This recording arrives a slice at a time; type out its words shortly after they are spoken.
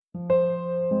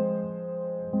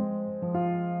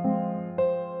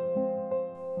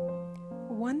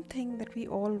that we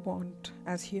all want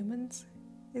as humans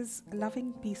is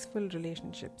loving, peaceful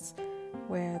relationships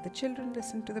where the children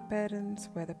listen to the parents,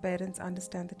 where the parents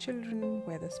understand the children,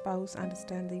 where the spouse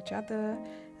understands each other.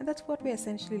 And that's what we're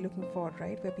essentially looking for,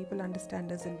 right? Where people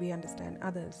understand us and we understand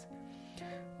others.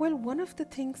 Well, one of the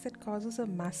things that causes a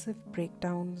massive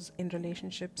breakdowns in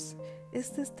relationships is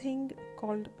this thing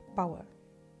called power.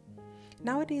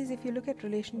 Nowadays, if you look at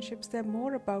relationships, they're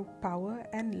more about power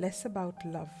and less about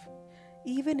love.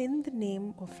 Even in the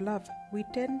name of love, we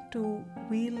tend to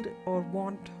wield or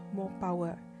want more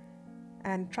power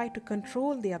and try to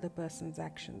control the other person's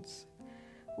actions.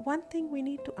 One thing we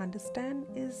need to understand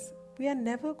is we are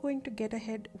never going to get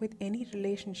ahead with any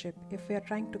relationship if we are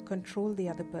trying to control the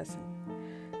other person.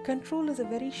 Control is a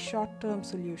very short-term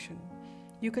solution.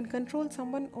 You can control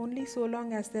someone only so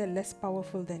long as they are less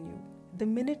powerful than you. The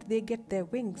minute they get their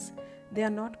wings, they are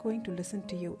not going to listen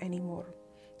to you anymore.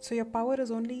 So your power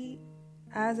is only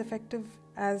as effective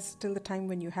as till the time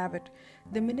when you have it.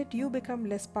 The minute you become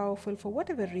less powerful for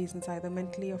whatever reasons, either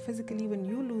mentally or physically, when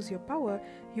you lose your power,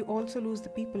 you also lose the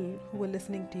people who were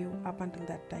listening to you up until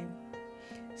that time.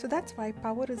 So that's why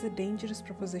power is a dangerous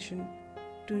proposition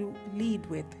to lead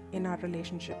with in our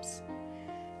relationships.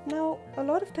 Now, a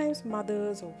lot of times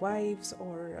mothers or wives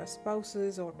or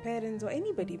spouses or parents or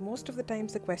anybody, most of the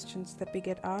times the questions that we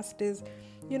get asked is,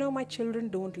 my children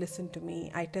don't listen to me.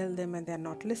 I tell them and they're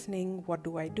not listening. What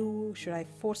do I do? Should I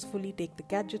forcefully take the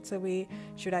gadgets away?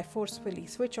 Should I forcefully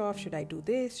switch off? Should I do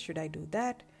this? Should I do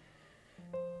that?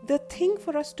 The thing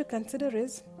for us to consider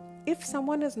is, if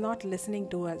someone is not listening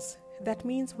to us, that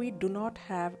means we do not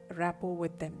have rapport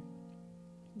with them.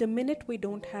 The minute we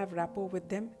don't have rapport with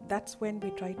them, that's when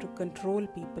we try to control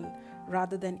people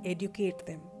rather than educate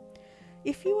them.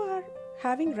 If you are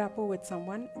having rapport with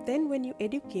someone, then when you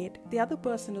educate, the other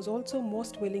person is also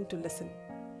most willing to listen.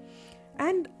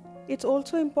 And it's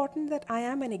also important that I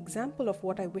am an example of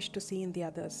what I wish to see in the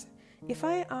others. If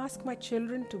I ask my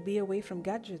children to be away from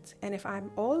gadgets, and if I'm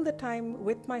all the time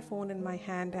with my phone in my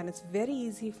hand and it's very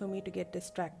easy for me to get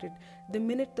distracted, the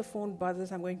minute the phone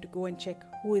buzzes, I'm going to go and check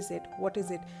who is it, what is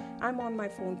it. I'm on my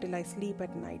phone till I sleep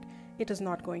at night. It is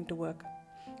not going to work.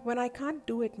 When I can't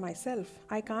do it myself,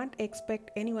 I can't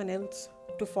expect anyone else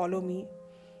to follow me,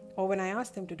 or when I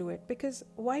ask them to do it, because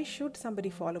why should somebody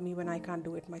follow me when I can't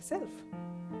do it myself,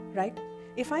 right?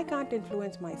 If I can't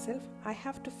influence myself, I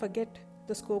have to forget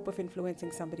the scope of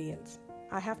influencing somebody else.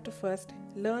 I have to first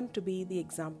learn to be the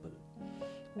example.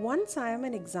 Once I am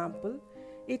an example,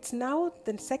 it's now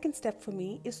the second step for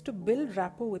me is to build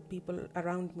rapport with people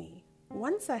around me.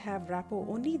 Once I have rapport,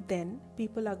 only then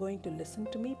people are going to listen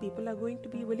to me, people are going to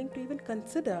be willing to even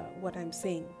consider what I'm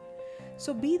saying.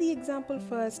 So be the example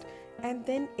first and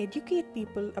then educate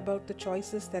people about the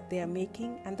choices that they are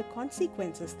making and the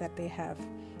consequences that they have.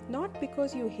 Not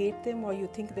because you hate them or you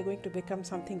think they're going to become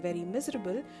something very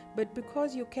miserable, but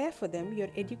because you care for them, you're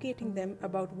educating them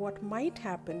about what might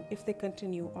happen if they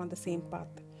continue on the same path.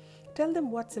 Tell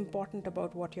them what's important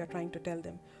about what you're trying to tell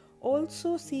them.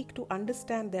 Also seek to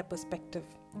understand their perspective.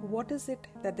 What is it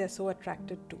that they're so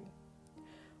attracted to?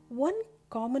 One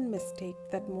common mistake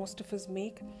that most of us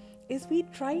make is we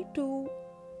try to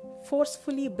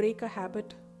forcefully break a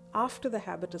habit after the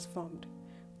habit is formed.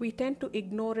 We tend to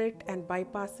ignore it and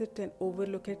bypass it and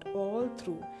overlook it all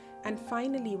through. And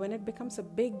finally, when it becomes a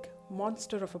big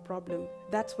monster of a problem,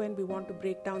 that's when we want to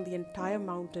break down the entire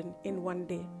mountain in one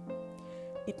day.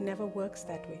 It never works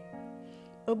that way.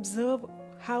 Observe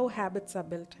how habits are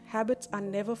built. Habits are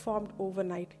never formed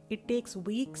overnight. It takes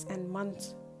weeks and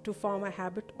months to form a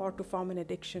habit or to form an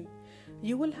addiction.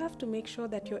 You will have to make sure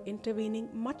that you're intervening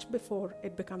much before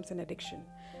it becomes an addiction.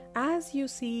 As you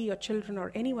see your children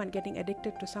or anyone getting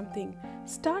addicted to something,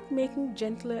 start making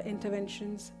gentler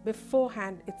interventions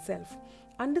beforehand itself.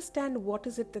 Understand what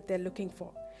is it that they're looking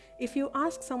for. If you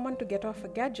ask someone to get off a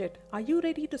gadget, are you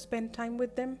ready to spend time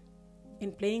with them,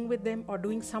 in playing with them or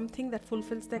doing something that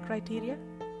fulfills their criteria?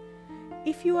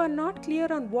 If you are not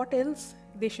clear on what else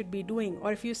they should be doing,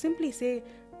 or if you simply say,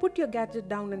 put your gadget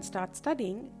down and start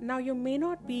studying, now you may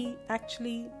not be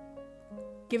actually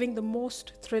giving the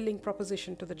most thrilling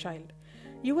proposition to the child.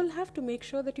 You will have to make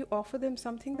sure that you offer them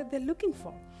something that they're looking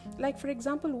for. Like, for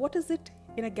example, what is it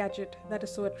in a gadget that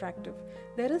is so attractive?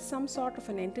 There is some sort of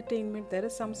an entertainment, there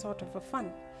is some sort of a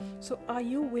fun. So are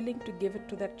you willing to give it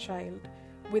to that child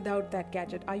without that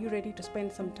gadget? Are you ready to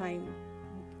spend some time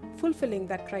fulfilling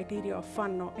that criteria of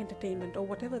fun or entertainment or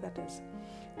whatever that is?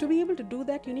 To be able to do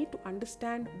that, you need to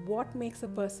understand what makes a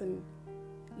person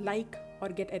like or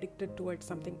get addicted towards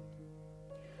something.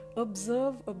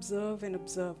 Observe and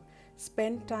observe.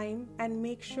 spend time, and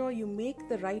make sure you make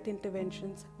the right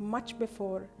interventions much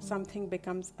before something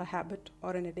becomes a habit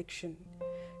or an addiction.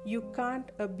 You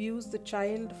can't abuse the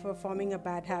child for forming a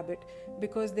bad habit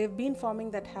because they've been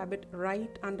forming that habit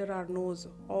right under our nose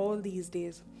all these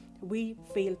days. We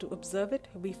fail to observe it,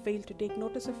 we fail to take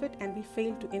notice of it, and we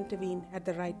fail to intervene at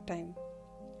the right time.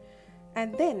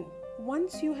 And then,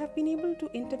 once you have been able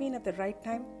to intervene at the right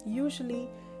time, usually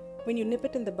when you nip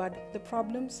it in the bud, the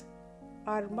problems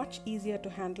are much easier to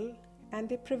handle and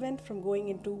they prevent from going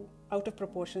into out of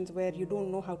proportions where you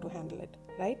don't know how to handle it,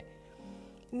 right?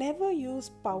 Never use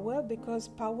power, because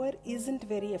power isn't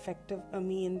very effective a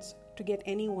means to get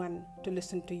anyone to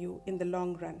listen to you in the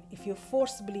long run. If you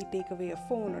forcibly take away a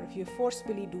phone or if you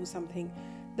forcibly do something,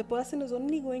 the person is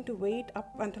only going to wait up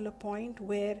until a point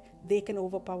where they can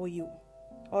overpower you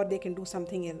or they can do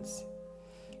something else.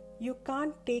 You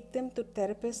can't take them to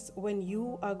therapists when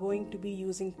you are going to be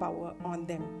using power on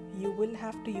them. You will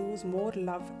have to use more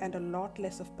love and a lot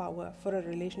less of power for a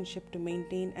relationship to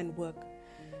maintain and work.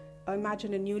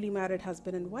 Imagine a newly married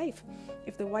husband and wife.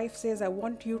 If the wife says, I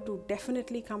want you to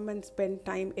definitely come and spend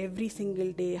time every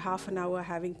single day, half an hour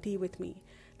having tea with me.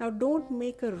 Now don't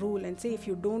make a rule and say, if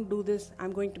you don't do this,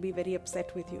 I'm going to be very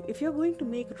upset with you. If you're going to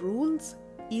make rules,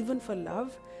 even for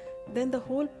love, then the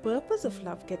whole purpose of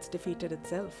love gets defeated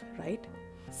itself, right?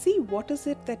 See what is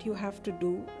it that you have to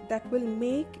do that will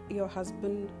make your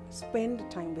husband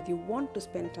spend time with you, want to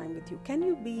spend time with you. Can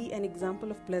you be an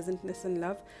example of pleasantness and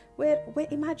love? Where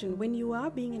imagine when you are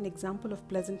being an example of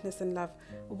pleasantness and love,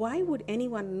 why would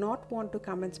anyone not want to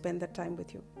come and spend that time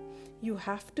with you? You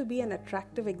have to be an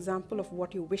attractive example of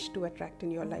what you wish to attract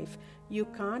in your life. You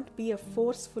can't be a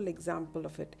forceful example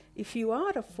of it. If you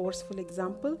are a forceful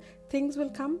example, things will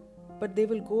come, but they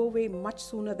will go away much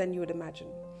sooner than you would imagine,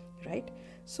 right?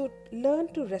 So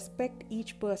learn to respect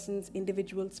each person's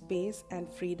individual space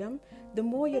and freedom. The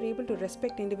more you're able to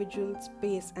respect individual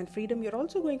space and freedom, you're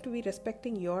also going to be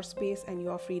respecting your space and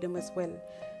your freedom as well.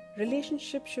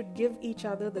 Relationships should give each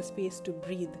other the space to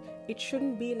breathe. It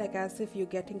shouldn't be like as if you're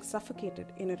getting suffocated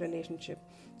in a relationship.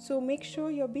 So make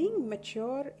sure you're being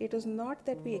mature. It is not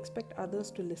that we expect others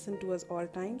to listen to us all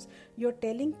times. You're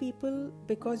telling people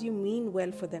because you mean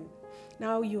well for them.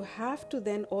 Now you have to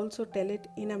then also tell it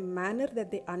in a manner that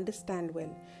they understand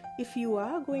well. If you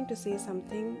are going to say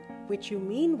something which you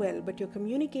mean well, but you're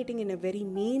communicating in a very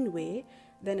mean way,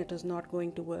 then it is not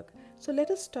going to work. So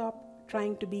let us stop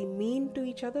trying to be mean to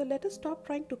each other. Let us stop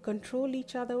trying to control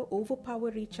each other,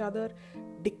 overpower each other,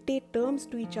 dictate terms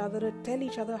to each other, tell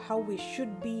each other how we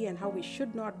should be and how we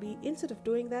should not be. Instead of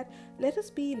doing that, let us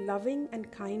be loving and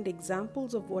kind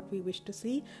examples of what we wish to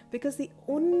see, because the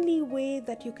only way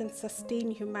that you can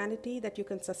sustain humanity, that you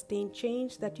can sustain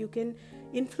change, that you can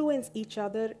influence each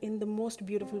other in the most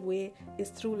beautiful way is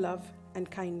through love and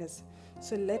kindness.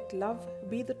 So let love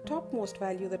be the topmost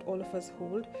value that all of us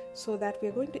hold, so that we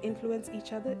are going to influence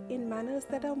each other in manners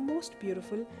that are most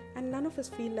beautiful, and none of us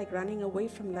feel like running away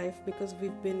from life because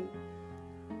we've been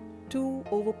too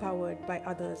overpowered by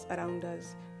others around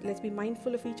us. Let's be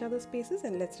mindful of each other's spaces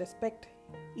and let's respect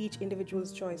each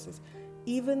individual's choices.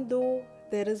 Even though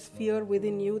there is fear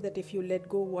within you that if you let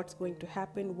go, what's going to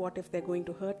happen? What if they're going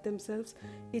to hurt themselves?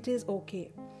 It is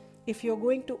okay. If you're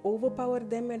going to overpower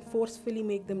them and forcefully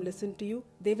make them listen to you,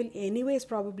 they will anyways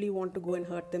probably want to go and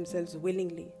hurt themselves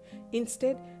willingly.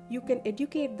 Instead, you can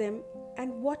educate them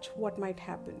and watch what might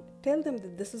happen. Tell them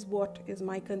that this is what is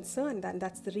my concern and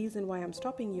that's the reason why I'm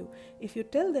stopping you. If you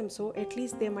tell them so, at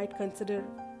least they might consider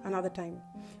another time.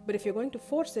 But if you're going to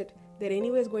force it, they're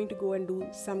anyways going to go and do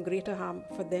some greater harm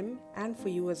for them and for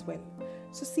you as well.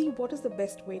 So see what is the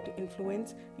best way to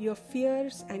influence. Your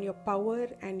fears and your power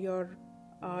and your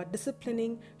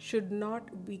disciplining should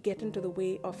not be get into the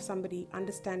way of somebody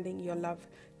understanding your love.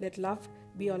 Let love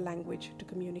be your language to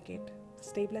communicate.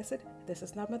 Stay blessed. This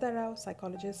is Narmada Rao,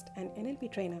 psychologist and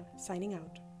NLP trainer, signing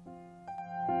out.